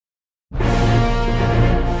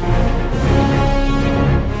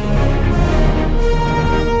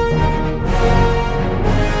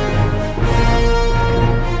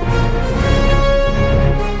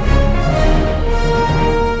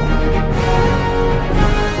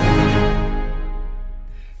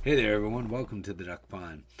welcome to the Duck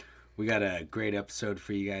Pond. We got a great episode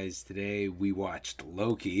for you guys today. We watched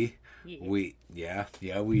Loki. Yeah. We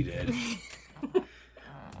did.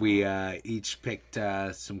 We each picked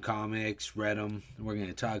some comics, read them. We're going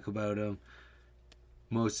to talk about them.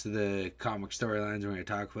 Most of the comic storylines we're going to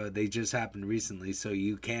talk about, they just happened recently, so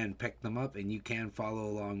you can pick them up and you can follow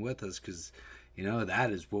along with us because, you know,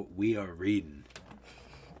 that is what we are reading.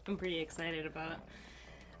 I'm pretty excited about it.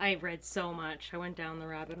 I read so much. I went down the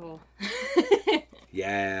rabbit hole.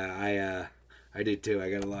 Yeah, I did too. I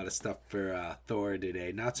got a lot of stuff for Thor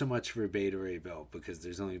today. Not so much for Beta Ray Bill because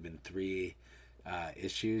there's only been 3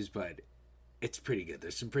 issues, but it's pretty good.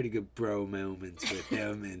 There's some pretty good bro moments with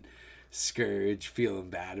him and Scourge feeling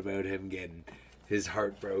bad about him getting his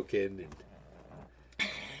heart broken. And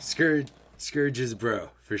Scourge is a bro,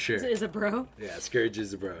 for sure. Is a bro? Yeah, Scourge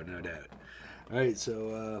is a bro, no doubt. All right,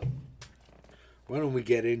 so why don't we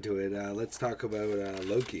get into it? Let's talk about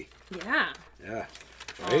Loki. Yeah. Yeah.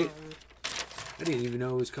 Right? I didn't even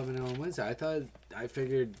know it was coming out on Wednesday. I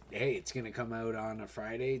figured, hey, it's going to come out on a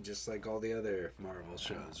Friday just like all the other Marvel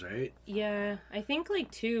shows, right? Yeah. I think, I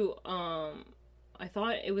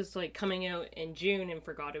thought it was, coming out in June and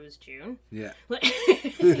forgot it was June. Yeah.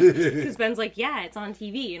 Because Ben's like, yeah, it's on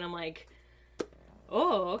TV. And I'm like,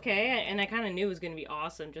 oh, okay. And I kind of knew it was going to be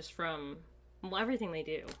awesome just from everything they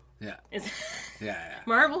do. Yeah. Yeah.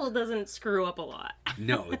 Marvel doesn't screw up a lot.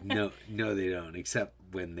 No, they don't. Except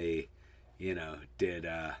when they, did,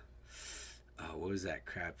 what was that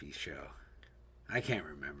crappy show? I can't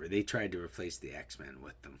remember. They tried to replace the X-Men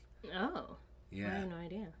with them. Oh. Yeah. I have no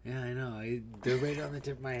idea. Yeah, I know. They're right on the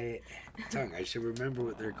tip of my tongue. I should remember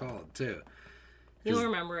what they're called, too. You'll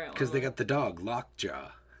remember it. Because they got the dog, Lockjaw.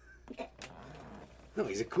 No,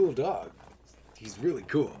 he's a cool dog. He's really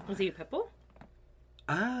cool. Was he a pit bull?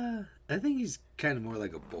 I think he's kind of more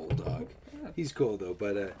like a bulldog. He's cool though,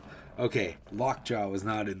 but okay, Lockjaw was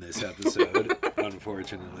not in this episode,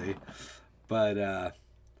 unfortunately. But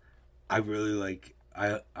I really like.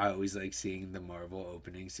 I always like seeing the Marvel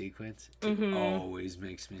opening sequence. It always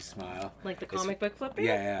makes me smile. Like the comic book flipper?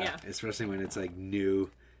 Yeah. Especially when it's like new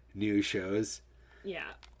shows. Yeah.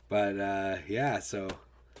 But so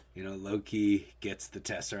Loki gets the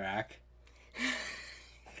Tesseract.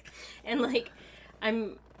 And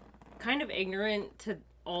I'm kind of ignorant to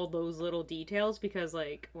all those little details because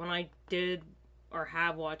when I did or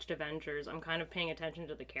have watched Avengers, I'm kind of paying attention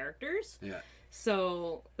to the characters. Yeah.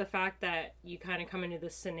 So the fact that you kind of come into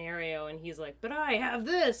this scenario and he's like, but I have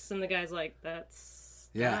this, and the guy's like, that's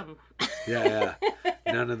dumb. Yeah.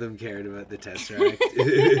 None of them cared about the Tesseract.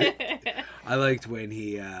 I liked when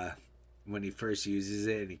he first uses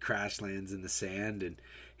it and he crash lands in the sand and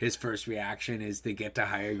his first reaction is to get to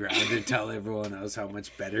higher ground and tell everyone else how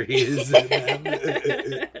much better he is than them.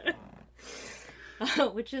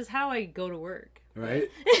 Which is how I go to work. Right?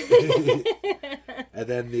 And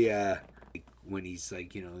then when he's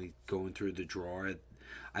going through the drawer,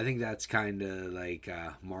 I think that's kind of like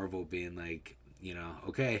Marvel being like,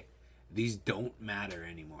 okay, these don't matter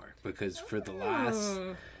anymore because for the last,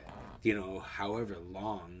 however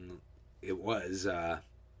long it was,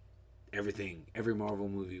 every Marvel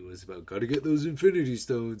movie was about gotta get those Infinity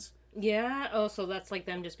Stones. Yeah. Oh, so that's like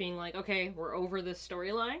them just being like, okay, we're over this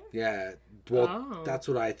storyline? Yeah. Well, that's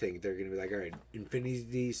what I think. They're gonna be like, all right,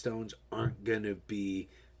 Infinity Stones aren't gonna be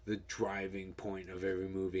the driving point of every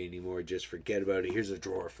movie anymore. Just forget about it. Here's a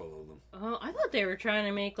drawer full of them. Oh, I thought they were trying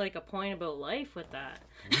to make a point about life with that.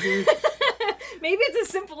 Maybe it's as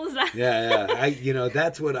simple as that. Yeah.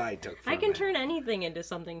 That's what I took from it. I can turn anything into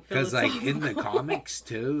something philosophical. Because, in the comics,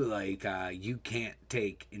 too, you can't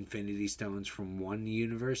take Infinity Stones from one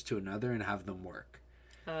universe to another and have them work.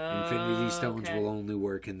 Infinity Stones will only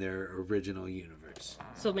work in their original universe.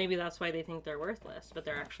 So maybe that's why they think they're worthless, but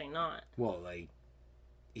they're actually not. Well,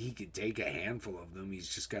 he could take a handful of them. He's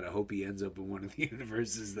just got to hope he ends up in one of the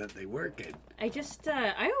universes that they work in. I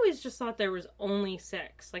always just thought there was only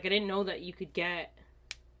 6. I didn't know that you could get,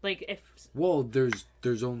 if... Well, there's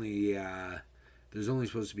only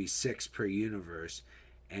supposed to be 6 per universe.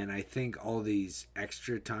 And I think all these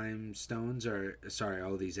extra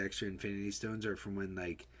all these extra Infinity Stones are from when,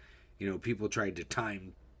 people tried to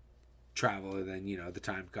time travel and then, the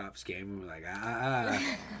time cops came and were like,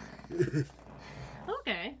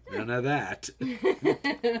 Okay. None of that.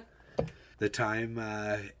 The time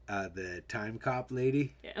cop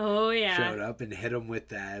lady. Oh yeah. Showed up and hit him with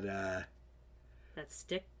that. That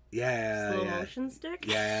stick. Yeah. Slow motion stick.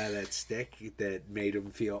 Yeah, that stick that made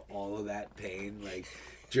him feel all of that pain.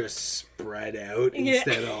 just spread out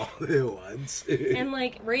instead of all at once. And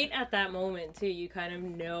like right at that moment too, you kind of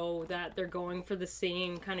know that they're going for the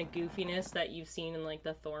same kind of goofiness that you've seen in like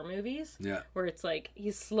the Thor movies. Yeah. Where it's like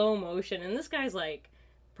he's slow motion, and this guy's like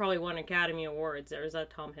probably won Academy Awards. Or is that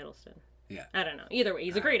Tom Hiddleston? Yeah. I don't know. Either way,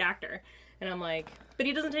 he's a great actor. And I'm like, but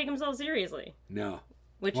he doesn't take himself seriously. No.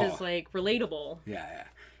 Which is like relatable. Yeah.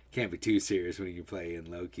 Can't be too serious when you play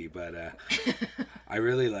in Loki, but I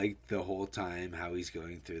really liked the whole time how he's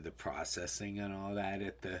going through the processing and all that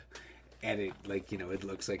and it, like, you know, it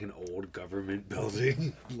looks like an old government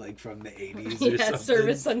building, like from the 80s or something.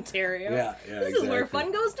 Service Ontario. Yeah, This is where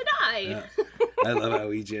fun goes to die. Yeah. I love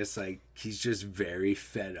how he's just very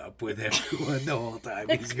fed up with everyone the whole time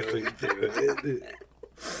he's going through it.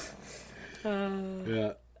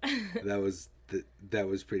 Yeah, that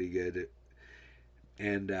was pretty good.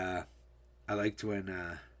 And I liked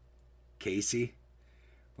when Casey,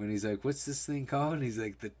 when he's like, "What's this thing called?" And he's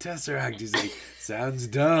like, "The Tesseract." He's like, "Sounds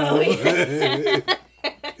dumb." Oh, yeah.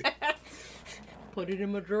 Put it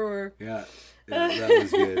in my drawer. Yeah, that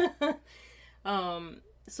was good.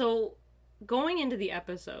 So going into the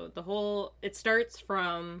episode, it starts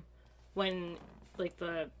from when like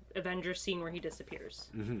the Avengers scene where he disappears,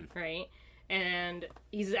 right? And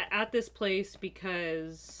he's at this place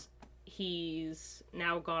because he's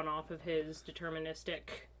now gone off of his deterministic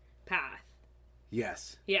path.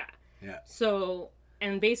 Yes. Yeah. Yeah. So,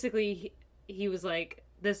 and basically he was like,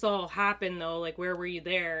 this all happened though, like, where were you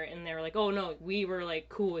there? And they were like, oh no, we were like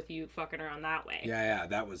cool with you fucking around that way. Yeah,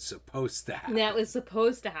 that was supposed to happen. That was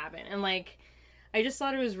supposed to happen. And like, I just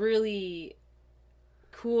thought it was really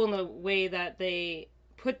cool in the way that they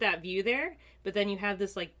put that view there, but then you have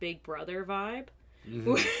this like Big Brother vibe.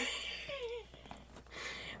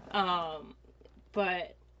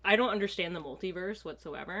 But I don't understand the multiverse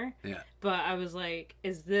whatsoever. Yeah. But I was like,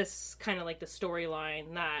 is this kind of like the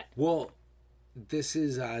storyline that? Well, this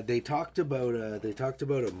is they talked about a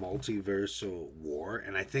multiversal war,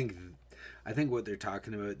 and I think what they're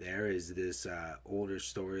talking about there is this older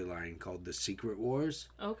storyline called the Secret Wars.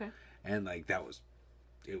 Okay. And like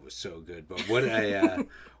it was so good. But what I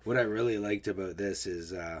what I really liked about this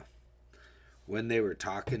is when they were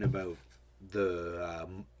talking about the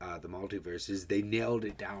multiverses, they nailed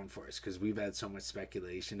it down for us because we've had so much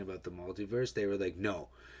speculation about the multiverse. They were like, no,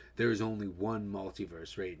 there is only one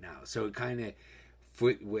multiverse right now. So it kind of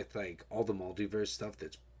with like all the multiverse stuff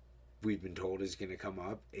that's we've been told is going to come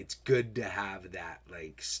up, it's good to have that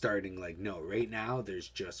like starting like, no, right now there's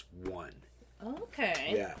just one.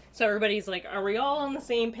 Okay. Yeah. So everybody's like, are we all on the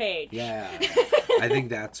same page? Yeah. I think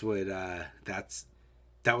that's what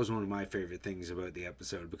that was one of my favorite things about the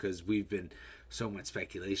episode because we've been so much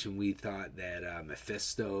speculation. We thought that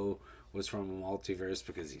Mephisto was from a multiverse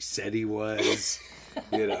because he said he was,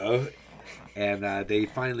 you know. And they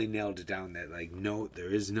finally nailed it down that like, no,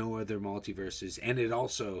 there is no other multiverses. And it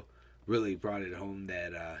also really brought it home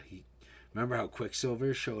that remember how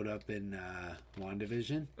Quicksilver showed up in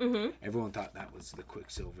WandaVision? Mm-hmm. Everyone thought that was the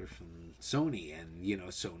Quicksilver from Sony, and you know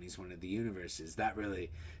Sony's one of the universes. That really,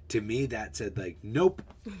 to me, that said like, nope,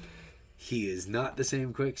 he is not the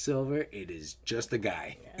same Quicksilver. It is just a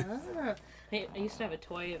guy. Yeah. I used to have a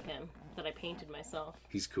toy of him that I painted myself.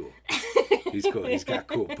 He's cool. He's cool. He's got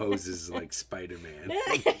cool poses like Spider-Man.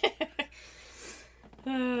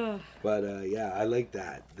 But yeah, I like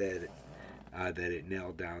that it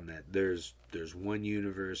nailed down that there's one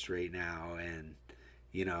universe right now, and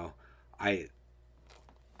you know, it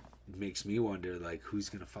makes me wonder like who's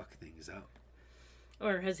gonna fuck things up.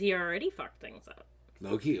 Or has he already fucked things up?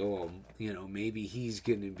 Loki, oh, you know, maybe he's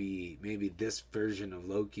gonna be this version of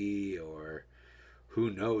Loki, or who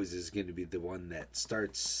knows, is gonna be the one that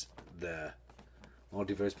starts the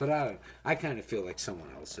multiverse. But I kind of feel like someone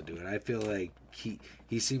else will do it. I feel like he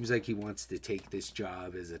seems like he wants to take this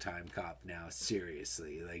job as a time cop now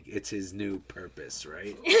seriously. Like it's his new purpose,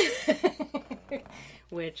 right?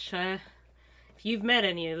 Which, if you've met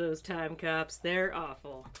any of those time cops, they're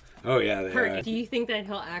awful. Oh yeah, they are. Do you think that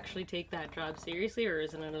he'll actually take that job seriously, or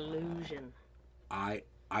is it an illusion? I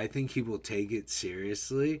think he will take it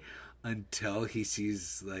seriously until he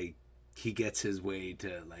sees like he gets his way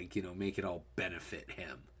to like, you know, make it all benefit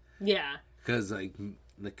him. Yeah. Because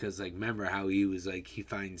remember how he was like, he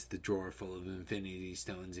finds the drawer full of Infinity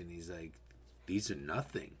Stones and he's like, these are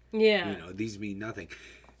nothing. Yeah. You know, these mean nothing.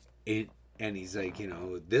 And he's like, you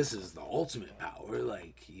know, this is the ultimate power.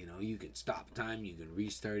 Like, you know, you can stop time, you can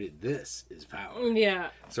restart it. This is power. Yeah.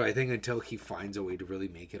 So I think until he finds a way to really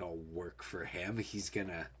make it all work for him, he's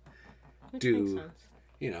gonna makes sense.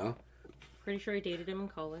 You know. Pretty sure I dated him in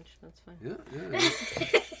college. That's fine. Yeah.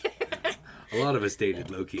 A lot of us dated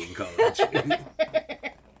Loki in college.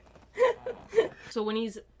 So when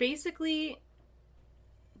he's basically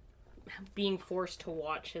being forced to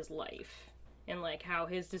watch his life and like how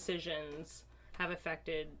his decisions have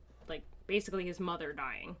affected like basically his mother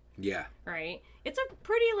dying. Yeah. Right? It's a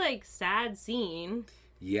pretty like sad scene.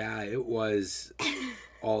 Yeah, it was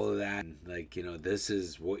all of that. Like, you know, this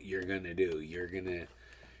is what you're gonna do. You're gonna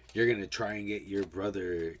try and get your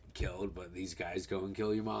brother killed, but these guys go and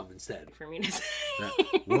kill your mom instead. For me to say.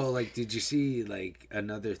 Well, like, did you see, like,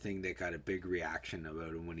 another thing that got a big reaction about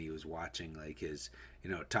him when he was watching, like, his,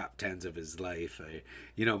 you know, top 10s of his life?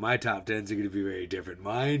 You know, my top 10s are going to be very different.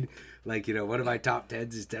 Mine, like, you know, one of my top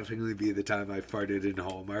 10s is definitely be the time I farted in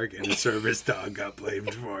Hallmark and a service dog got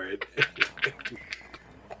blamed for it.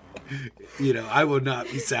 You know, I will not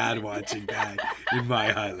be sad watching that in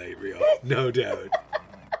my highlight reel. No doubt.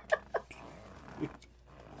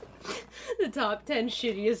 The top 10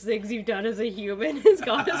 shittiest things you've done as a human has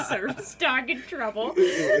got a service dog in trouble.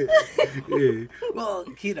 Well,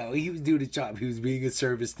 you know, he was doing a job. He was being a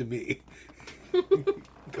service to me.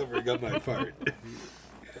 Covering up my fart.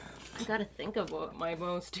 I gotta think of what my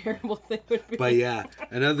most terrible thing would be. But yeah,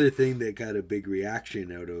 another thing that got a big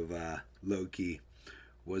reaction out of Loki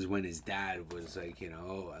was when his dad was like, you know,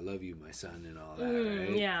 oh, I love you, my son, and all that,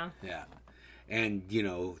 right? Yeah. Yeah. And, you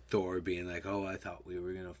know, Thor being like, oh, I thought we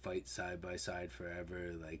were going to fight side by side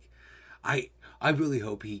forever. Like, I really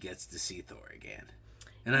hope he gets to see Thor again.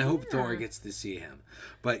 And I hope Thor gets to see him.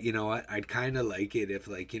 But, you know what? I'd kind of like it if,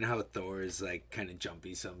 like, you know how Thor is, like, kind of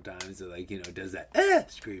jumpy sometimes? Or, like, you know, does that,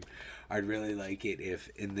 scream. I'd really like it if,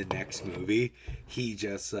 in the next movie, he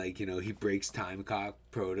just, like, you know, he breaks time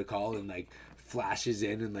protocol and, like, flashes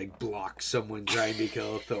in and like blocks someone trying to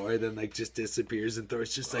kill Thor, then like just disappears, and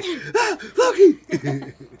Thor's just like,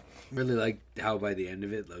 Loki. Really like how by the end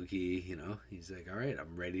of it, Loki, you know, he's like, all right,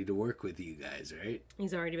 I'm ready to work with you guys, right?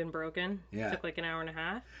 He's already been broken. Yeah. It took like an hour and a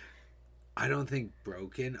half. I don't think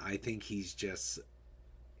broken. I think he's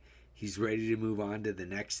ready to move on to the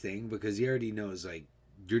next thing, because he already knows, like,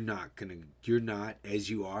 you're not as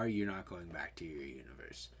you are, you're not going back to your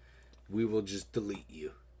universe. We will just delete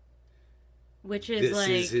you. Which is this like...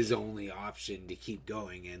 is his only option to keep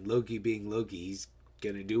going. And Loki being Loki, he's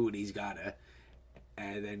going to do what he's got to.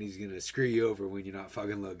 And then he's going to screw you over when you're not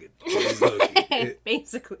fucking Logan. He's Loki.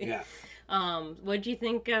 Basically. Yeah. What'd you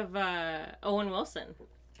think of Owen Wilson?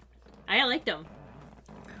 I liked him.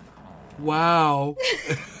 Wow.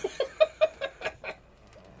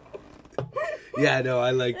 Yeah, no,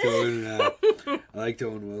 I liked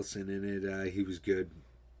Owen Wilson in it. He was good.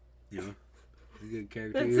 You know? A good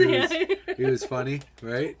character. He was funny,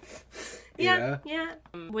 right? Yeah.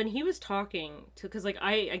 When he was talking to, because like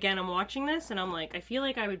I'm watching this and I'm like, I feel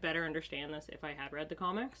like I would better understand this if I had read the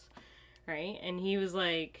comics, right? And he was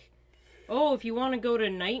like, oh, if you want to go to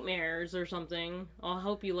nightmares or something, I'll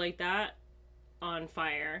help you light that on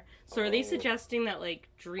fire. So are they suggesting that like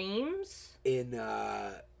dreams?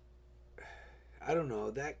 I don't know,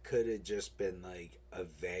 that could have just been like a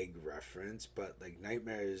vague reference, but like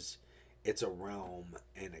nightmares, it's a realm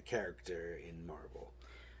and a character in Marvel.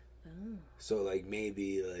 Oh. So, like,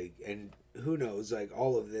 maybe, like, and who knows, like,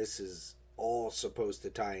 all of this is all supposed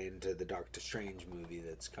to tie into the Doctor Strange movie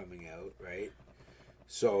that's coming out, right?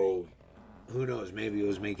 So, who knows, maybe it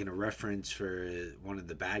was making a reference for one of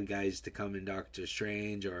the bad guys to come in Doctor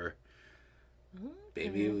Strange, or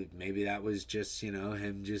maybe that was just, you know,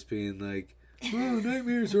 him just being like, oh,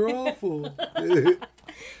 nightmares are awful.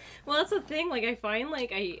 Well, that's the thing, like, I find,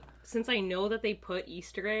 like, since I know that they put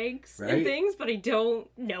Easter eggs in things, but I don't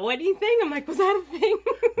know anything, I'm like, was that a thing?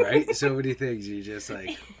 Right? So many things, you're just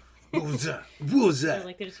like, what was that? What was that? Or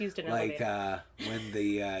like, they just used an elevator. Like, when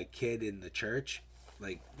the kid in the church,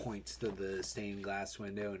 like, points to the stained glass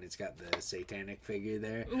window and it's got the satanic figure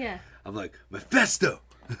there. Yeah. I'm like, Mephisto!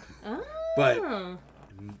 Oh. But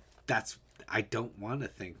I don't want to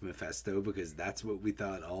think Mephisto, because that's what we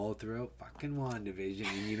thought all throughout fucking WandaVision.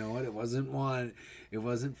 And you know what? It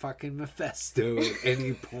wasn't fucking Mephisto at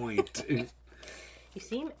any point. You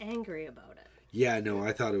seem angry about it. Yeah, no,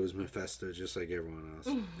 I thought it was Mephisto, just like everyone else.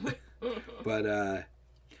 But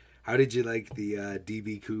how did you like the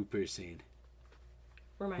DB Cooper scene?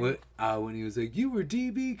 Remind me. When he was like, you were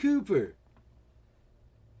DB Cooper.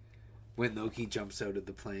 When Loki jumps out of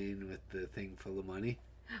the plane with the thing full of money.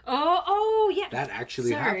 Oh, yeah. That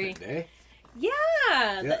actually happened, eh?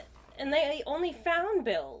 Yeah. And they only found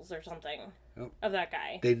bills or something of that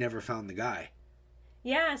guy. They never found the guy.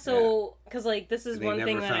 Yeah, so, because, like, this is one thing that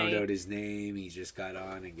They never found out his name. He just got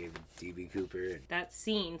on and gave him D.B. Cooper. That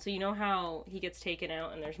scene. So, you know how he gets taken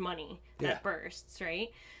out and there's money that bursts,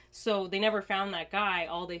 right? So, they never found that guy.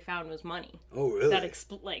 All they found was money. Oh, really? That,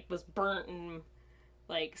 was burnt and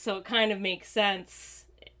Like, so it kind of makes sense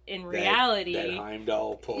in reality. That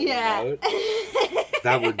Heimdall pulled him out.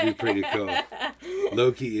 That would be pretty cool.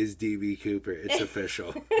 Loki is DB Cooper. It's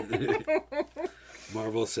official.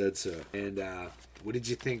 Marvel said so. And what did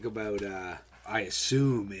you think about, I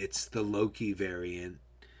assume it's the Loki variant,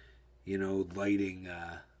 you know, lighting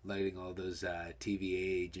all those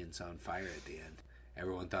TVA agents on fire at the end.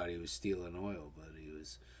 Everyone thought he was stealing oil, but he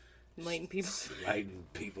was lighting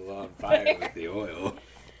people on fire with the oil.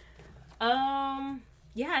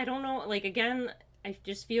 Yeah, I don't know. Like, again, I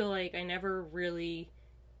just feel like I never really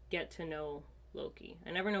get to know Loki.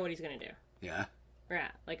 I never know what he's gonna do. Yeah. Yeah.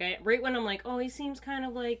 Like, right when I'm like, oh, he seems kind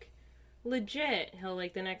of like legit, he'll,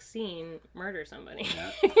 like, the next scene murder somebody.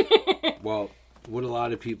 Yeah. Well, what a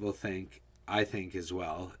lot of people think, I think as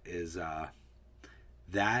well, is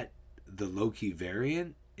that the Loki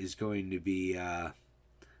variant is going to be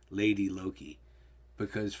Lady Loki.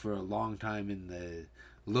 Because for a long time in the...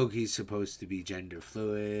 Loki's supposed to be gender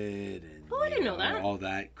fluid and I didn't know that. All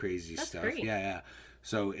that crazy stuff. Great. Yeah.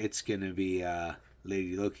 So it's going to be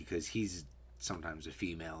Lady Loki because he's sometimes a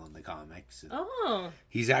female in the comics. Oh.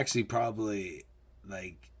 He's actually probably,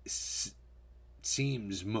 like,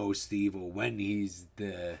 seems most evil when he's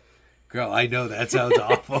the girl. I know that sounds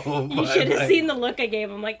awful. You should have seen the look I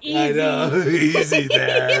gave him. Like, easy. I know. Easy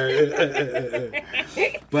there.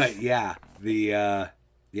 But, yeah.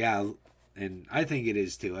 And I think it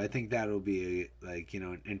is, too. I think that'll be,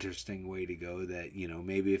 an interesting way to go that,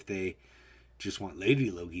 maybe if they just want Lady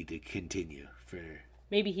Loki to continue for...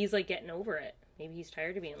 Maybe he's, like, getting over it. Maybe he's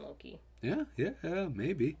tired of being Loki. Yeah,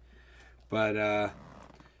 maybe. But, I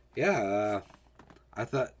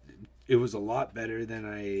thought it was a lot better than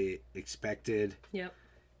I expected. Yep.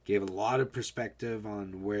 Gave a lot of perspective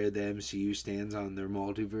on where the MCU stands on their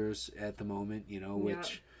multiverse at the moment,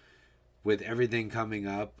 which... With everything coming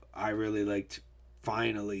up, I really liked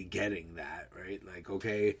finally getting that, right? Like,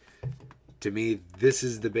 okay, to me, this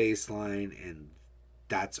is the baseline, and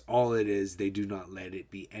that's all it is. They do not let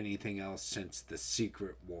it be anything else since the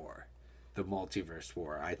Secret War, the Multiverse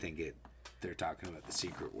War. I think they're talking about the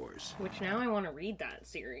Secret Wars. Which now I want to read that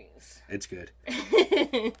series. It's good.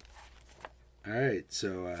 All right,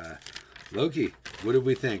 so Loki, what did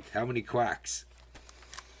we think? How many quacks?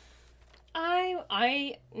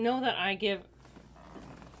 I know that I give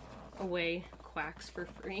away quacks for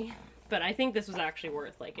free, but I think this was actually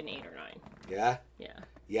worth like an 8 or 9. Yeah? Yeah.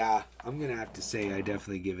 Yeah, I'm going to have to say I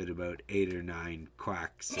definitely give it about 8 or 9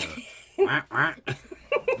 quacks. So.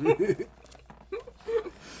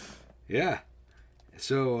 Yeah.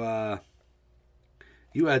 So,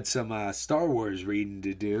 you had some Star Wars reading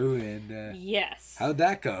to do, and yes. How'd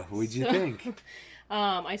that go? What'd you think?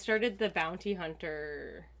 I started the Bounty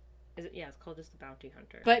Hunter... it's called just the Bounty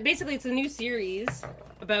Hunter. But basically, it's a new series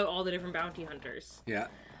about all the different bounty hunters. Yeah.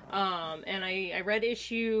 And I read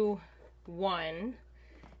issue 1,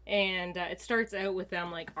 and it starts out with them,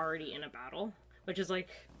 like, already in a battle, which is, like,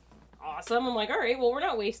 awesome. I'm like, all right, well, we're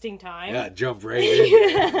not wasting time. Yeah, jump right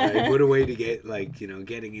in. Like, what a way to get,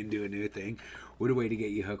 getting into a new thing. What a way to get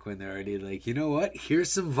you hooked when they're already like, you know what?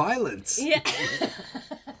 Here's some violence. Yeah.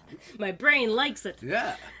 My brain likes it.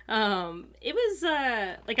 Yeah. It was,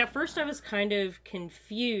 at first I was kind of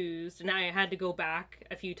confused, and I had to go back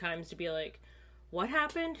a few times to be like, what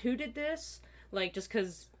happened? Who did this? Like, just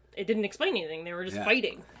because it didn't explain anything. They were just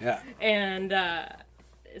fighting. Yeah. And,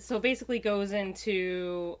 so basically goes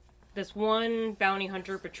into this one bounty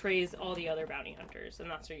hunter betrays all the other bounty hunters, and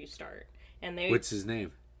that's where you start. And they... What's his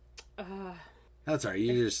name? That's all right.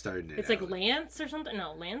 You're just starting it It's out. Like Lance or something?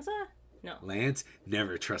 No, Lanza? No. Lance?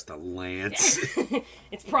 Never trust a Lance.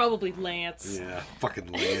 It's probably Lance. Yeah,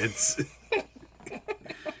 fucking Lance.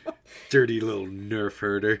 Dirty little nerf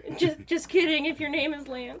herder. Just kidding if your name is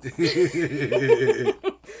Lance.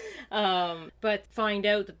 But find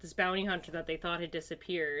out that this bounty hunter that they thought had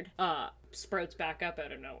disappeared sprouts back up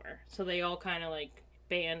out of nowhere. So they all kind of like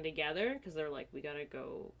band together because they're like, we gotta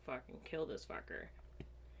go fucking kill this fucker.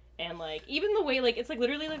 And, like, even the way, like, it's, like,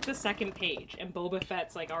 literally, like, the second page. And Boba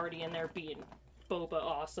Fett's, like, already in there being Boba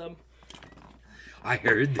awesome. I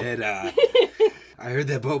heard that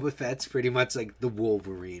Boba Fett's pretty much, like, the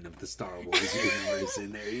Wolverine of the Star Wars universe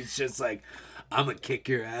in there. He's just like, I'm gonna kick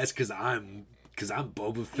your ass because I'm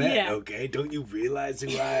Boba Fett, okay? Don't you realize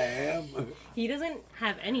who I am? He doesn't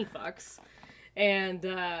have any fucks. And,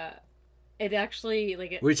 it actually,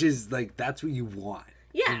 like... Which is, like, that's what you want.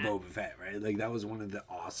 Yeah. From Boba Fett, right? Like, that was one of the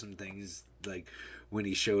awesome things, like, when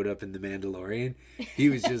he showed up in The Mandalorian. He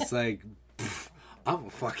was just like, I'm gonna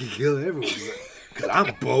fucking kill everyone. Because I'm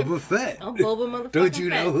Boba Fett. I'm Boba motherfucking Don't you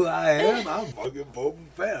Fett. know who I am? I'm fucking Boba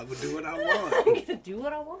Fett. I'm gonna do what I want. I'm gonna do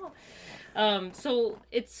what I want. So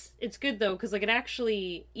it's good though, because like it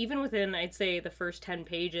actually, even within, I'd say, the first 10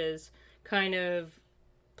 pages, kind of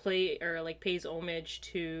pays homage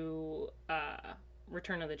to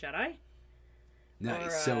Return of the Jedi.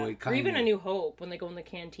 Nice. Or even A New Hope when they go in the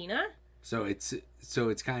cantina. So it's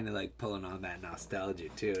kind of like pulling on that nostalgia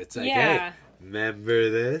too. It's like, Yeah. hey, remember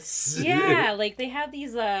this? Yeah, like they have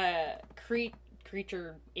these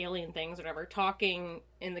creature alien things, whatever, talking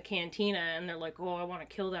in the cantina, and they're like, "Oh, I want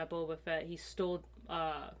to kill that Boba Fett. He stole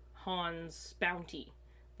Han's bounty.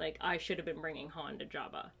 Like, I should have been bringing Han to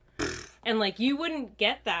Jabba." And like, you wouldn't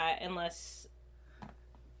get that unless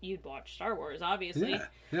you'd watch Star Wars, obviously.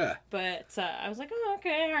 Yeah. But I was like, "Oh,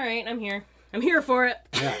 okay, all right, I'm here. I'm here for it."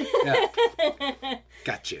 Yeah.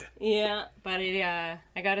 Gotcha. Yeah, but I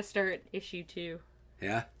got to start issue 2.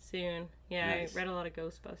 Yeah. Soon. Yeah, Nice. I read a lot of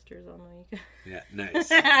Ghostbusters on the week. Yeah, nice.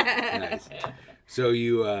 Nice. So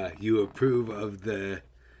you approve of the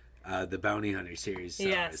Bounty Hunter series?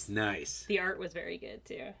 Yes. Nice. The art was very good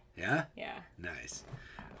too. Yeah? Yeah. Nice.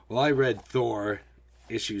 Well, I read Thor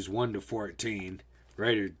issues 1 to 14.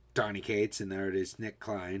 Writer Donny Cates and the artist Nick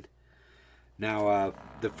Klein. Now,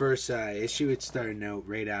 the first issue, it started out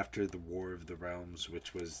right after the War of the Realms,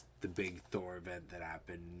 which was the big Thor event that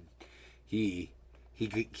happened. He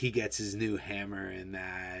gets his new hammer in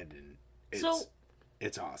that, and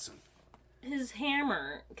it's awesome. His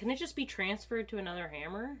hammer, can it just be transferred to another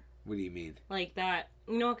hammer? What do you mean? Like that,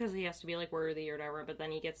 because he has to be like worthy or whatever, but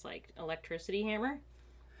then he gets like electricity hammer?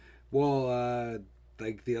 Well,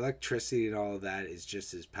 like the electricity and all of that is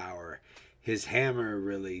just his power. His hammer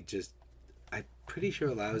really just, I'm pretty sure,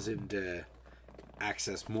 allows him to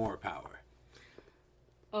access more power.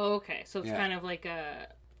 Oh, okay. So it's kind of like a...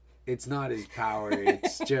 It's not his power.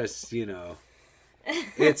 It's just,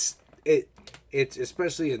 it's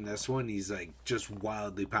especially in this one, he's like just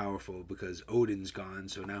wildly powerful because Odin's gone.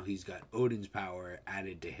 So now he's got Odin's power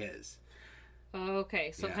added to his. Oh,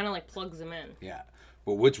 okay. So it kind of like plugs him in. Yeah.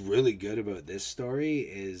 But what's really good about this story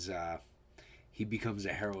is he becomes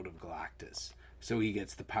a herald of Galactus. So he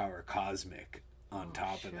gets the power cosmic on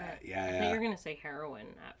top of that. Yeah, I thought you were going to say heroin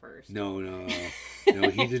at first. No,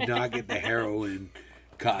 he did not get the heroin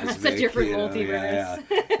cosmic. That's a different multiverse.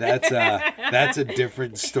 Yeah. That's a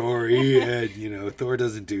different story, and Thor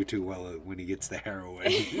doesn't do too well when he gets the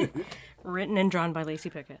heroin. Written and drawn by Lacey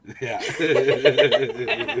Pickett. Yeah.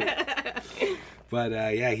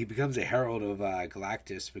 But he becomes a herald of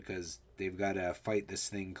Galactus because they've got to fight this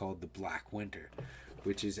thing called the Black Winter,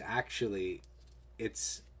 which is actually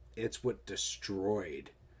it's what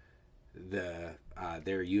destroyed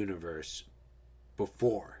their universe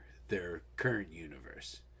before their current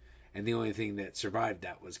universe, and the only thing that survived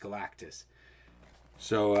that was Galactus.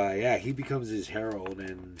 So he becomes his herald,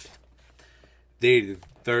 and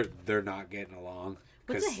they're not getting along.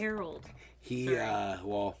 What's a herald?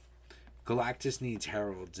 Galactus needs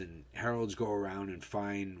heralds, and heralds go around and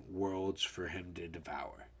find worlds for him to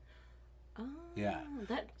devour. Oh, yeah,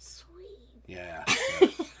 that's sweet. Yeah.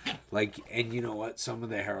 Like, and you know what? Some of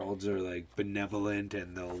the heralds are like benevolent,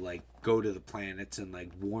 and they'll like go to the planets and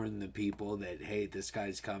like warn the people that, hey, this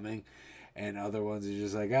guy's coming, and other ones are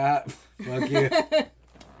just like, fuck you.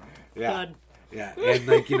 Yeah. God. Yeah, and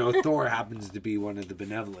like Thor happens to be one of the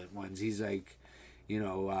benevolent ones. He's like,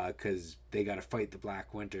 because they got to fight the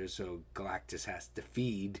Black Winter, so Galactus has to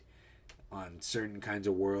feed on certain kinds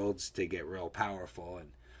of worlds to get real powerful,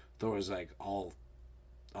 and Thor's like, I'll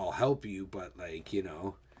help you, but like,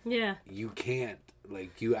 yeah, you can't,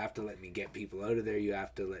 like, you have to let me get people out of there, you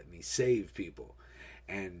have to let me save people.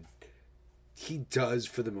 And he does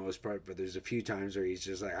for the most part, but there's a few times where he's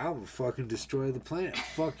just like, I'm gonna fucking destroy the planet.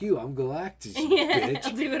 Fuck you, I'm Galactus, you bitch.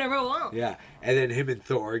 I'll do whatever I want. Yeah, and then him and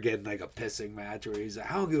Thor getting like a pissing match where he's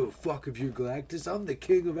like, I don't give a fuck if you're Galactus, I'm the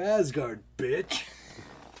king of Asgard, bitch.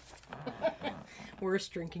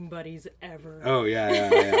 Worst drinking buddies ever. Oh, yeah.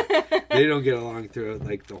 They don't get along throughout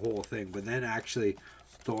like the whole thing, but then actually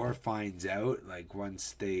Thor finds out, like,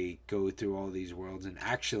 once they go through all these worlds, and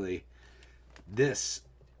actually this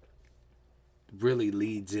really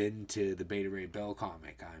leads into the Beta Ray Bill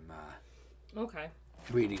comic I'm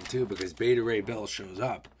reading too, because Beta Ray Bill shows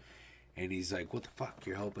up and he's like, what the fuck,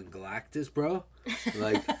 you're helping Galactus, bro?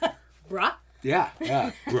 Like, bruh? Yeah,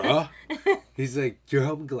 bruh. He's like, you're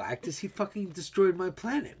helping Galactus? He fucking destroyed my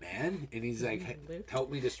planet, man. And he's like, help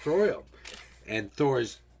me destroy him. And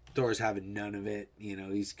Thor's having none of it.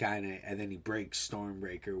 He's kind of, and then he breaks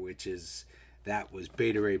Stormbreaker, that was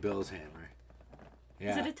Beta Ray Bill's hammer.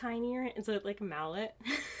 Yeah. Is it a tinier? Is it like a mallet?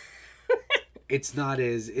 It's not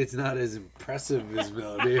as impressive as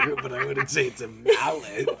Mjolnir, but I wouldn't say it's a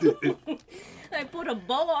mallet. I put a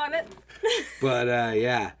bow on it. But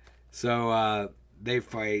So they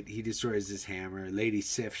fight. He destroys his hammer. Lady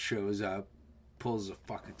Sif shows up, pulls a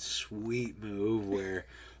fucking sweet move where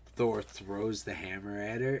Thor throws the hammer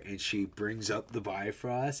at her, and she brings up the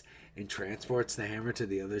Bifrost and transports the hammer to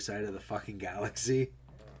the other side of the fucking galaxy.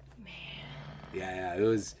 Man. Yeah, it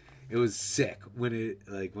was sick when it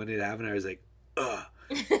happened. I was like, ugh,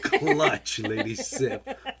 clutch, Lady Sif,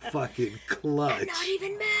 fucking clutch. I'm not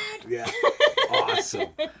even mad. Yeah, awesome.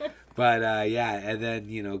 But yeah, and then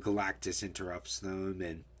Galactus interrupts them,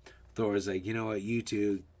 and Thor's like, you know what, you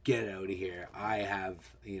two get out of here. I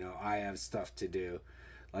have stuff to do.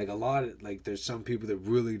 Like there's some people that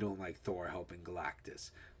really don't like Thor helping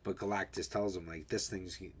Galactus, but Galactus tells him like this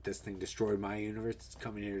thing destroyed my universe. It's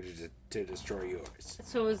coming here to destroy yours.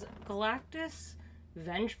 So is Galactus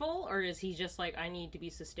vengeful, or is he just like, I need to be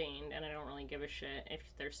sustained and I don't really give a shit if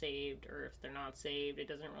they're saved or if they're not saved? It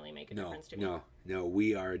doesn't really make a difference to me. No,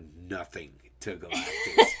 we are nothing to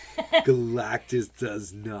Galactus. Galactus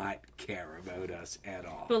does not care about us at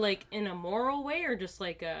all. But like in a moral way, or just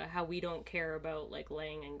like how we don't care about like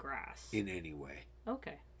laying in grass? In any way.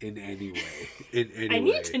 Okay. In any way. In any way. I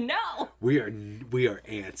need to know. We are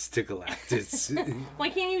ants to Galactus. Why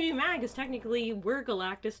can't you be mad? Because technically we're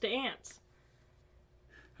Galactus to ants.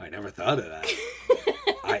 I never thought of that.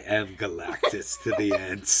 I am Galactus to the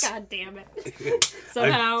ants. God damn it.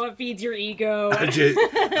 Somehow it feeds your ego. I'm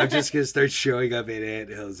just going to start showing up in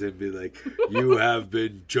anthills and be like, you have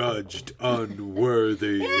been judged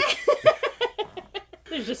unworthy.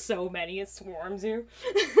 There's just so many. It swarms you.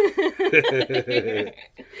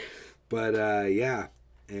 But, yeah.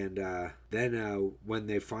 And then when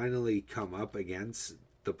they finally come up against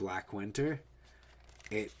the Black Winter,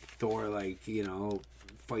 Thor,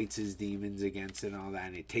 fights his demons against it and all that,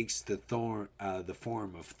 and it takes the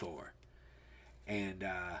form of Thor. And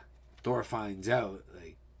Thor finds out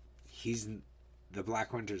the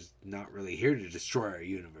Black Winter's not really here to destroy our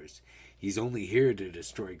universe. He's only here to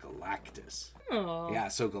destroy Galactus. Aww. Yeah,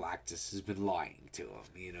 so Galactus has been lying to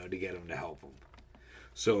him, to get him to help him.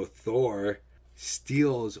 So Thor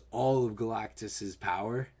steals all of Galactus's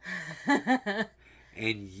power, and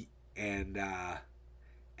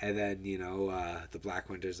then, the Black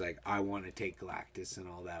Winter's like, I want to take Galactus and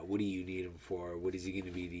all that. What do you need him for? What is he going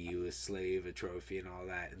to be to you? A slave, a trophy, and all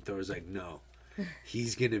that? And Thor's like, no.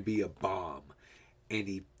 He's going to be a bomb. And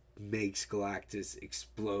he makes Galactus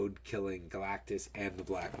explode, killing Galactus and the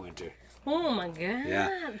Black Winter. Oh my god.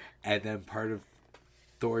 Yeah. And then part of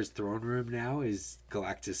Thor's throne room now is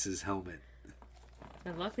Galactus's helmet.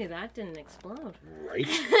 And luckily that didn't explode. Right?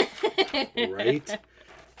 Right?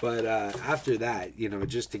 But after that,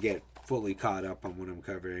 just to get fully caught up on what I'm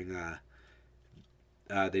covering,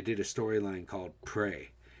 they did a storyline called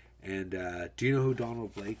Prey. And do you know who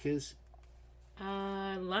Donald Blake is?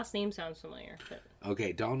 Last name sounds familiar. But...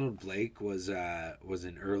 Okay, Donald Blake was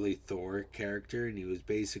an early Thor character, and he was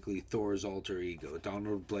basically Thor's alter ego.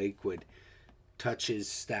 Donald Blake would touch his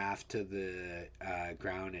staff to the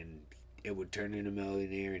ground, and it would turn into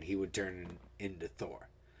Millionaire, and he would turn into Thor.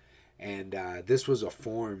 And this was a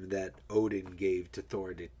form that Odin gave to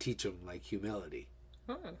Thor to teach him, humility.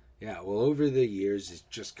 Huh. Yeah, well, over the years, it's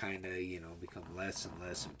just kind of, become less and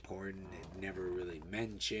less important. It never really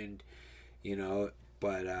mentioned,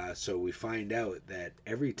 But, so we find out that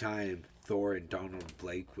every time Thor and Donald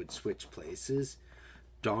Blake would switch places,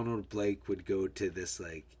 Donald Blake would go to this,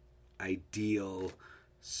 ideal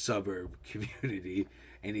suburb community,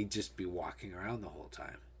 and he'd just be walking around the whole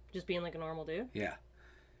time. Just being like a normal dude? Yeah.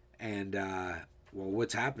 And,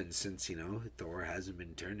 what's happened since, Thor hasn't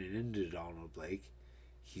been turning into Donald Blake,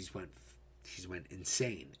 he's went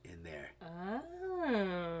insane in there.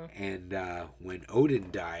 Oh. And, when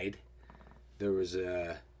Odin died, there was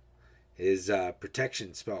his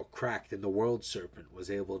protection spell cracked, and the World Serpent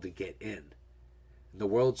was able to get in. And the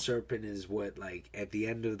World Serpent is what, at the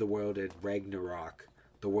end of the world at Ragnarok,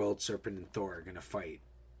 the World Serpent and Thor are going to fight.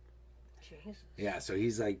 Jesus. Yeah, so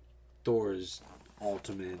he's Thor's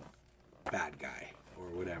ultimate bad guy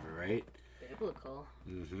or whatever, right? Biblical.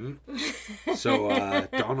 Mm-hmm. So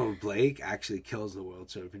Donald Blake actually kills the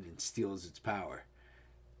World Serpent and steals its power.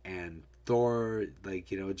 And Thor,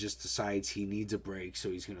 just decides he needs a break, so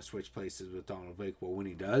he's going to switch places with Donald Blake. Well, when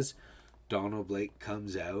he does, Donald Blake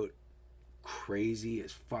comes out crazy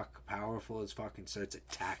as fuck, powerful as fuck, and starts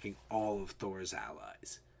attacking all of Thor's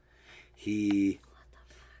allies. He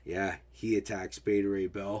attacks Beta Ray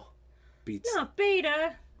Bill. Not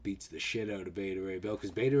Beta. Beats the shit out of Beta Ray Bill,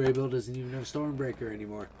 because Beta Ray Bill doesn't even have Stormbreaker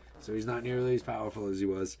anymore, so he's not nearly as powerful as he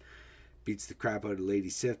was. Beats the crap out of Lady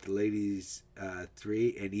Sif, the Ladies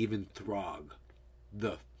 3, and even Throg,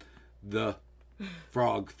 the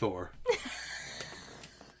Frog Thor.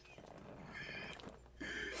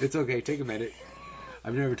 It's okay. Take a minute.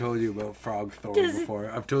 I've never told you about Frog Thor before.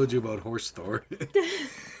 I've told you about Horse Thor.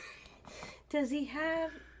 Does he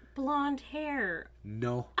have blonde hair?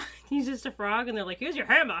 No. He's just a frog, and they're like, here's your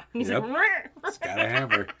hammer. And he's like, It's got a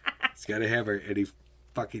hammer. It's got a hammer.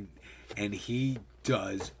 And he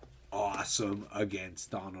does awesome against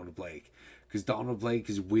Donald Blake. Because Donald Blake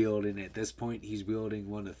is wielding, at this point, he's wielding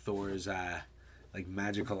one of Thor's,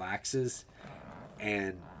 magical axes.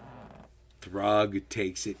 And Throg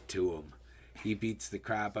takes it to him. He beats the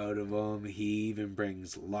crap out of him. He even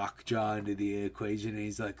brings Lockjaw into the equation. And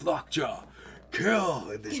he's like, Lockjaw,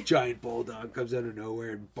 kill! And this giant bulldog comes out of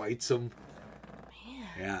nowhere and bites him. Man.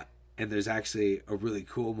 Yeah. And there's actually a really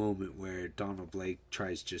cool moment where Donald Blake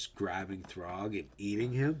tries just grabbing Throg and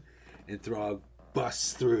eating him. And Throg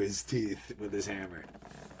busts through his teeth with his hammer.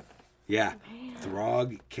 Yeah. Man.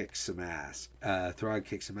 Throg kicks some ass.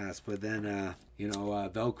 But then,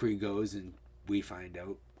 Valkyrie goes and we find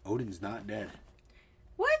out Odin's not dead.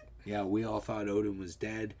 What? Yeah, we all thought Odin was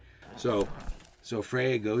dead. So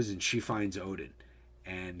Freya goes and she finds Odin.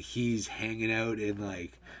 And he's hanging out in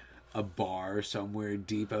like a bar somewhere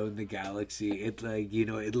deep out in the galaxy. It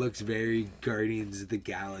it looks very Guardians of the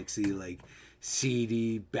Galaxy, like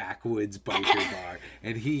seedy backwoods biker bar.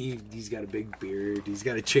 And he's got a big beard. He's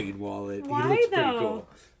got a chain wallet. Why, he looks though? pretty cool.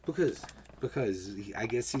 Because I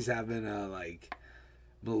guess he's having a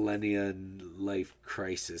millennium life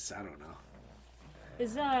crisis. I don't know.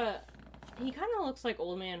 He kind of looks like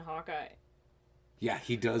Old Man Hawkeye. Yeah,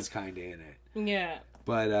 he does kind of in it. Yeah.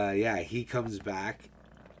 But he comes back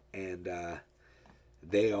and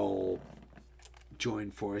they all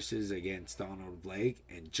join forces against Donald Blake,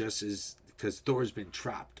 and because Thor's been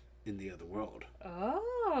trapped in the other world.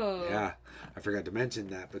 Oh. Yeah, I forgot to mention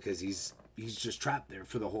that because he's just trapped there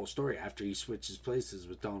for the whole story after he switches places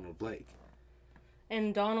with Donald Blake.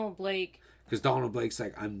 And Donald Blake... Because Donald Blake's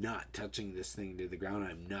like, I'm not touching this thing to the ground.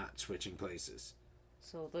 I'm not switching places.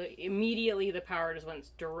 So immediately the power just went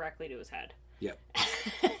directly to his head. Yep.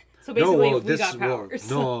 So basically, we got powers.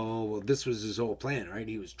 This was his whole plan, right?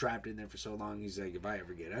 He was trapped in there for so long. He's like, if I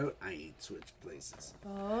ever get out, I ain't switch places.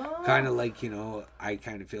 Oh. Kind of like, I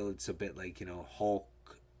kind of feel it's a bit like, Hulk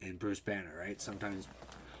and Bruce Banner, right? Sometimes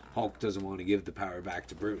Hulk doesn't want to give the power back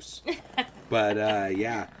to Bruce. But,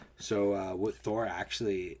 so what Thor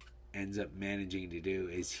actually ends up managing to do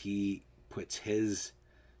is he puts his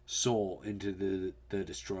soul into the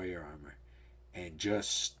destroyer armor and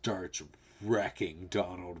just starts wrecking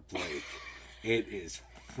Donald Blake. It is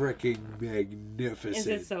freaking magnificent. Is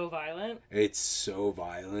it so violent? It's so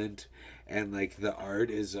violent. And the art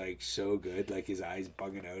is so good. His eyes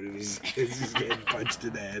bugging out and he's just getting punched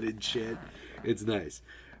in the head and shit. It's nice.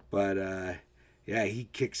 But he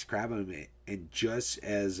kicks crap on him, and just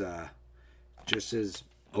as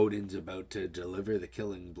Odin's about to deliver the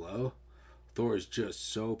killing blow, Thor's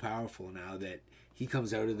just so powerful now that he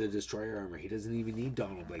comes out of the destroyer armor. He doesn't even need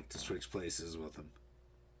Donald Blake to switch places with him.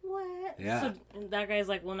 What? Yeah. So that guy's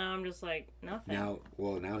like, well, now I'm just like, nothing.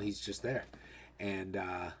 Now he's just there. And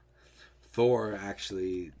Thor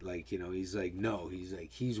actually, he's like, no. He's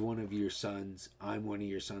like, he's one of your sons. I'm one of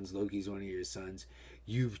your sons. Loki's one of your sons.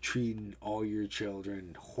 You've treated all your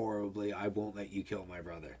children horribly. I won't let you kill my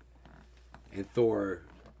brother. And Thor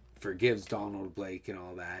forgives Donald Blake and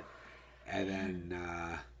all that. And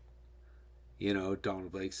then...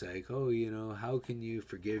 Donald Blake's like, oh, how can you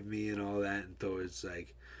forgive me and all that? And Thor's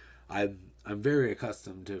like, I'm very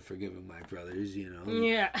accustomed to forgiving my brothers,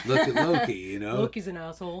 Yeah. Look at Loki, Loki's an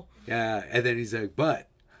asshole. Yeah, and then he's like, but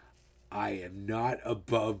I am not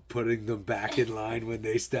above putting them back in line when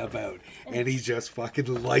they step out. And he just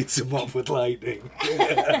fucking lights them up with lightning.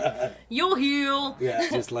 You'll heal. Yeah,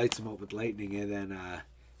 just lights them up with lightning, and then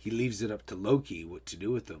he leaves it up to Loki what to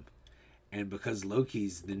do with them. And because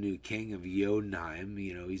Loki's the new king of Jotunheim,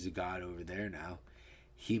 he's a god over there now,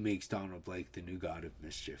 he makes Donald Blake the new god of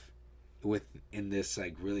mischief. In this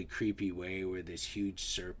really creepy way where this huge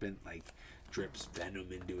serpent drips venom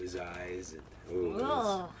into his eyes.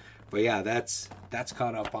 But yeah, that's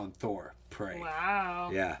caught up on Thor, Prey.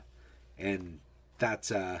 Wow. Yeah. And that's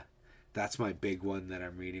my big one that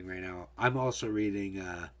I'm reading right now. I'm also reading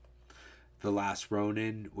The Last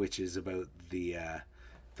Ronin, which is about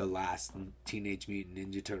the last Teenage Mutant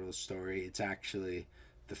Ninja Turtles story. It's actually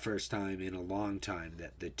the first time in a long time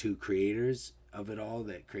that the two creators of it all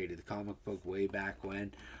that created the comic book way back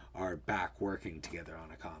when are back working together on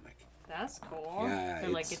a comic. That's cool. Yeah, they're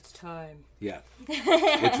like, it's time. Yeah.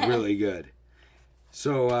 It's really good.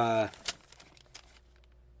 So, all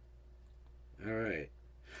right.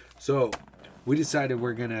 So, we decided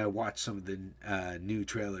we're going to watch some of the new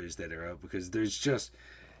trailers that are out because there's just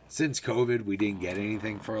since COVID, we didn't get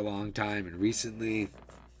anything for a long time, and recently,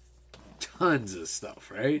 tons of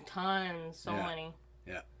stuff, right? Tons, so many.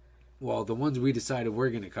 Yeah. Well, the ones we decided we're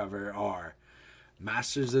going to cover are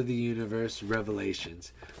Masters of the Universe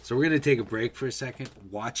Revelations. So we're going to take a break for a second,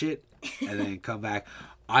 watch it, and then come back.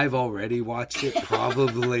 I've already watched it,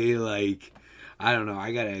 probably like, I don't know,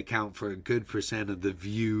 I got to account for a good percent of the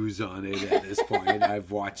views on it at this point. I've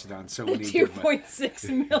watched it on so many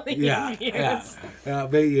 2.6 million views. Yeah.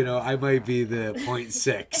 But, you know, I might be the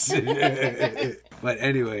 0.6. But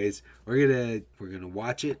anyways, we're gonna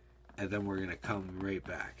watch it, and then we're going to come right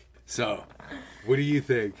back. So, what do you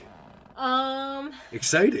think?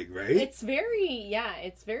 Exciting, right? It's very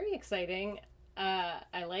exciting.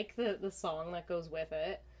 I like the song that goes with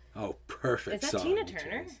it. Oh, perfect song. Is that Tina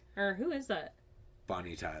Turner? Or who is that?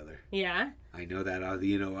 Bonnie Tyler. Yeah? I know that.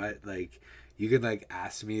 You know what? Like, you can, like,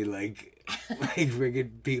 ask me, like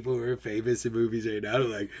freaking people who are famous in movies right now.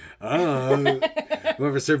 Like, oh. But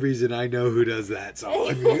for some reason, I know who does that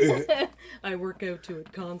song. I work out to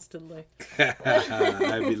it constantly.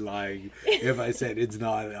 I'd be lying if I said it's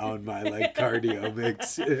not on my, like, cardio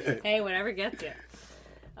mix. Hey, whatever gets you.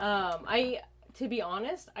 To be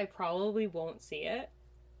honest, I probably won't see it.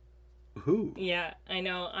 Who? Yeah, I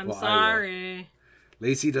know. I'm sorry.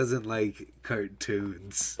 Lacey doesn't like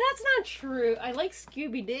cartoons. That's not true. I like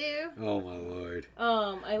Scooby-Doo. Oh my lord.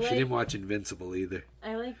 She didn't watch Invincible either.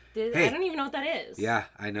 I like Disney. Hey. I don't even know what that is. Yeah,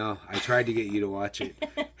 I know. I tried to get you to watch it.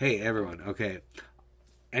 Hey, everyone. Okay.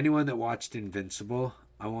 Anyone that watched Invincible,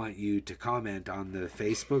 I want you to comment on the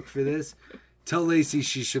Facebook for this. Tell Lacey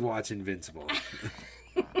she should watch Invincible.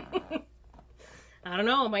 I don't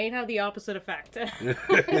know. It might have the opposite effect.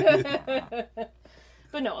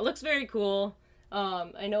 But no, it looks very cool.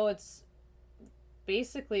 I know it's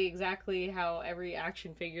basically exactly how every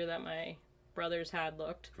action figure that my brothers had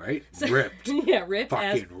looked. Right? So, ripped. Yeah, ripped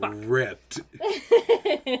fucking as fuck. Ripped.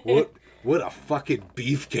 What a fucking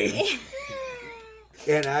beefcake.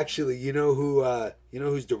 And actually, you know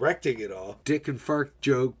who's directing it all? Dick and Fart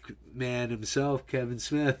joke man himself, Kevin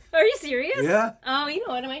Smith. Are you serious? Yeah. Oh, you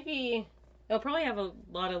know what? It might be. It'll probably have a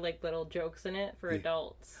lot of like little jokes in it for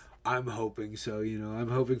adults. I'm hoping so. I'm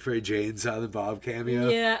hoping for a Jay and Silent Bob cameo.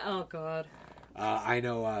 Yeah. Oh God. I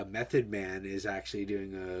know Method Man is actually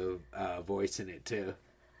doing a voice in it too.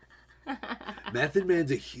 Method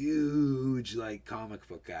Man's a huge like comic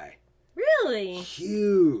book guy. Really?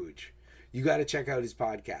 Huge. You got to check out his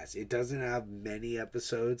podcast. It doesn't have many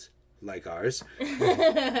episodes like ours,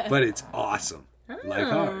 but it's awesome. Like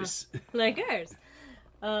ours. Like ours.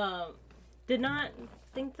 Did not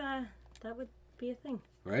think that would be a thing.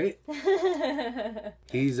 Right?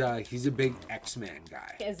 He's a big X-Men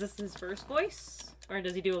guy. Is this his first voice? Or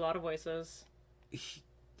does he do a lot of voices?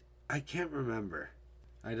 I can't remember.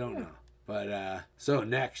 I don't know. But, so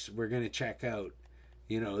next we're going to check out,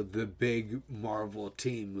 the big Marvel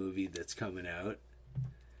team movie that's coming out.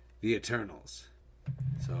 The Eternals.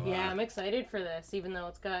 So yeah, I'm excited for this, even though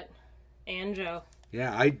it's got Anjo.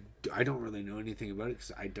 Yeah, I don't really know anything about it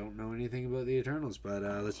because I don't know anything about the Eternals, but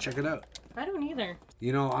let's check it out. I don't either.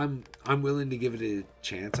 I'm willing to give it a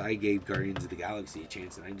chance. I gave Guardians of the Galaxy a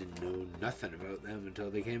chance, and I didn't know nothing about them until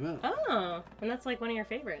they came out. Oh, and that's like one of your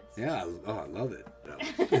favorites. Yeah, I love it.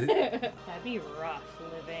 That'd be rough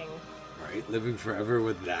living. Right, living forever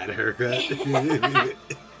with that haircut.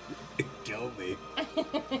 Kill me.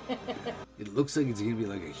 It looks like it's gonna be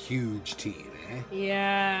like a huge team, eh?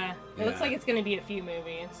 Yeah. It looks like it's gonna be a few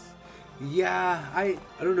movies. Yeah, I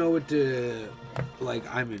don't know what to like.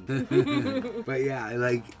 I'm in, but yeah,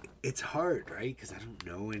 like it's hard, right? Because I don't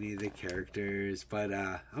know any of the characters, but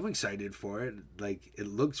I'm excited for it. Like it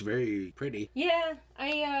looks very pretty. Yeah,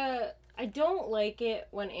 I don't like it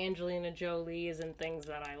when Angelina Jolie is in things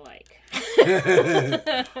that I like.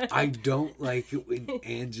 I don't like it when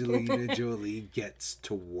Angelina Jolie gets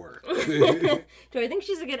to work. Do I think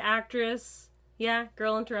she's a good actress? Yeah,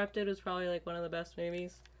 Girl Interrupted was probably like one of the best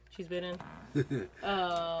movies she's been in.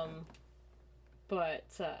 But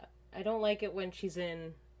I don't like it when she's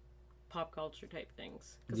in pop culture type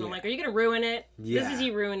things. Because I'm like, are you going to ruin it? Yeah. This is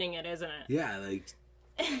you ruining it, isn't it? Yeah,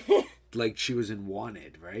 like she was in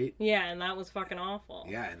Wanted, right? Yeah, and that was fucking awful.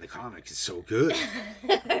 Yeah, and the comics is so good.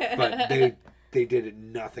 But they did it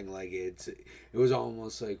nothing like it. It was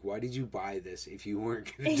almost like, why did you buy this if you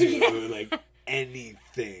weren't going to do like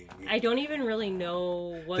anything? I don't even really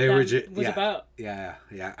know what they that was about. Yeah.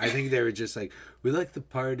 I think they were just like, we like the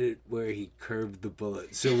part where he curved the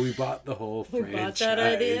bullet, so we bought the whole franchise. Bought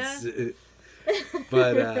that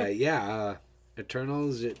idea? But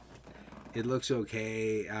Eternals, it looks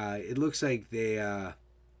okay. It looks like they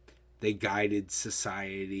they guided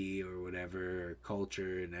society or whatever,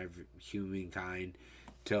 culture and every humankind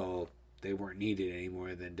till they weren't needed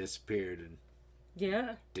anymore, then disappeared and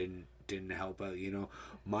didn't help out. You know,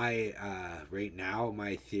 my right now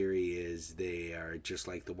my theory is they are just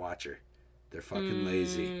like the Watcher. They're fucking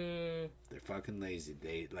lazy. They're fucking lazy.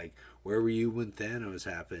 They like, where were you when Thanos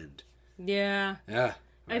happened? Yeah. Yeah.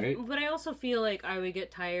 Right? But I also feel like I would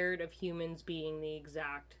get tired of humans being the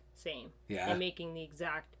exact same. Yeah. And making the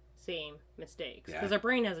exact same mistakes. Yeah. Because our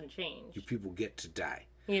brain hasn't changed. You people get to die.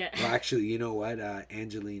 Yeah. Well, actually, you know what?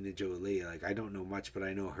 Angelina Jolie, like, I don't know much, but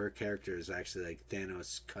I know her character is actually like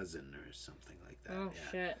Thanos' cousin or something like that. Oh,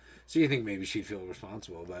 shit. So you think maybe she'd feel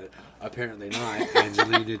responsible, but apparently not.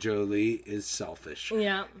 Angelina Jolie is selfish.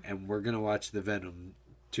 Yeah. And we're going to watch the Venom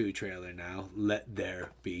 2 trailer now. Let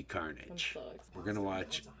There Be Carnage. I'm so excited. We're going to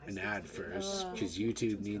watch an ad first because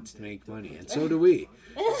YouTube needs to make money. And so do we.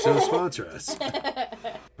 So sponsor us.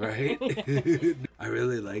 Right? I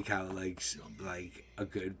really like how, like a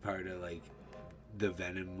good part of, like, the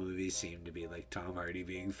Venom movie seemed to be, like, Tom Hardy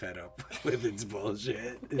being fed up with its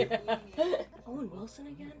bullshit. Yeah. Owen Wilson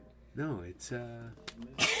again? No, it's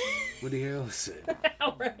Woody Harrelson.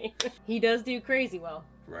 Right. He does do crazy well.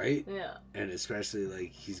 Right? Yeah. And especially,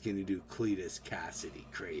 like, he's gonna do Cletus Cassidy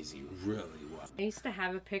crazy really well. I used to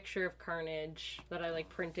have a picture of Carnage that I, like,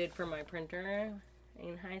 printed from my printer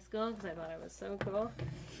in high school because I thought it was so cool.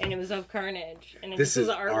 And it was of Carnage. And This is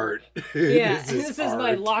art. Yeah, this is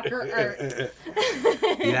my locker art.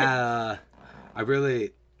 Yeah. I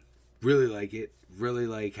really, really like it. Really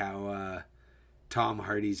like how Tom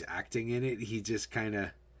Hardy's acting in it. He just kind of,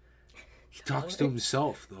 he talks to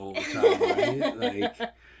himself the whole time, right? Like,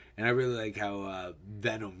 and I really like how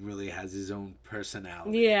Venom really has his own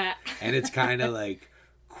personality. Yeah. And it's kind of like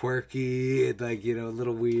quirky, and like, you know, a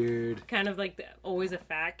little weird. Kind of like always a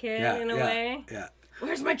fat kid in a way. Yeah.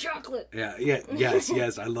 Where's my chocolate?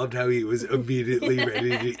 Yes. I loved how he was immediately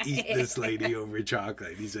ready to eat this lady over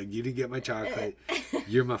chocolate. He's like, you didn't get my chocolate.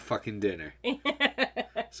 You're my fucking dinner.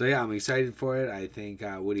 So yeah, I'm excited for it. I think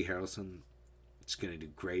Woody Harrelson is going to do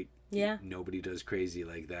great. Yeah. Nobody does crazy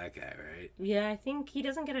like that guy, right? Yeah, I think he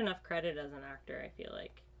doesn't get enough credit as an actor, I feel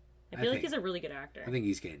like. I feel like he's a really good actor. I think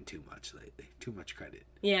he's getting too much lately. Too much credit.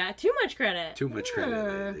 Yeah, too much credit. Too much credit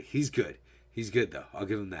lately. He's good. He's good, though. I'll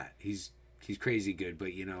give him that. He's crazy good,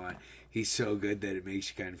 but you know what? He's so good that it makes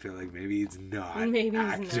you kind of feel like maybe he's not acting. He's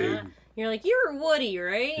not. You're like, you're Woody,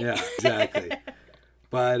 right? Yeah, exactly.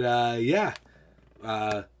 But,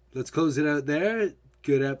 let's close it out there.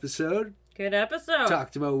 Good episode. Good episode.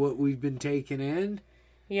 Talked about what we've been taking in.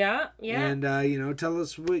 Yeah. And, tell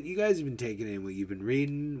us what you guys have been taking in, what you've been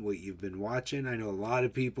reading, what you've been watching. I know a lot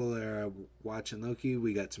of people are watching Loki.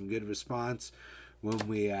 We got some good response when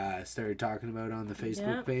we started talking about it on the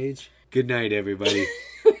Facebook page. Good night, everybody.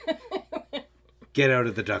 Get out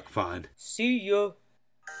of the duck pond. See ya.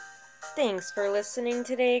 Thanks for listening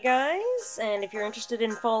today, guys. And if you're interested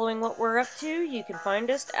in following what we're up to, you can find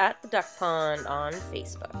us at the Duck Pond on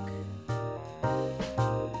Facebook.